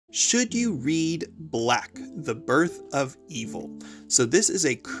Should you read Black, The Birth of Evil? So this is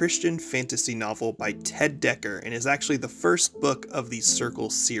a Christian fantasy novel by Ted Dekker and is actually the first book of the Circle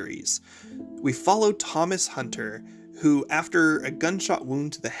series. We follow Thomas Hunter, who after a gunshot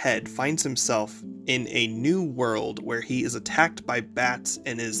wound to the head finds himself in a new world where he is attacked by bats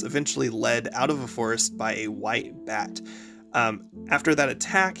and is eventually led out of a forest by a white bat. After that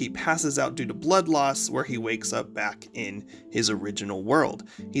attack, he passes out due to blood loss, where he wakes up back in his original world.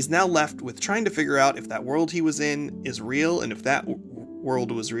 He's now left with trying to figure out if that world he was in is real, and if that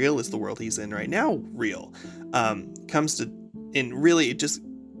world was real, is the world he's in right now real?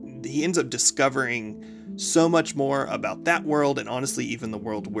 He ends up discovering so much more about that world, and honestly, even the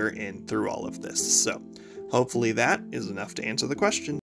world we're in through all of this. So hopefully that is enough to answer the question.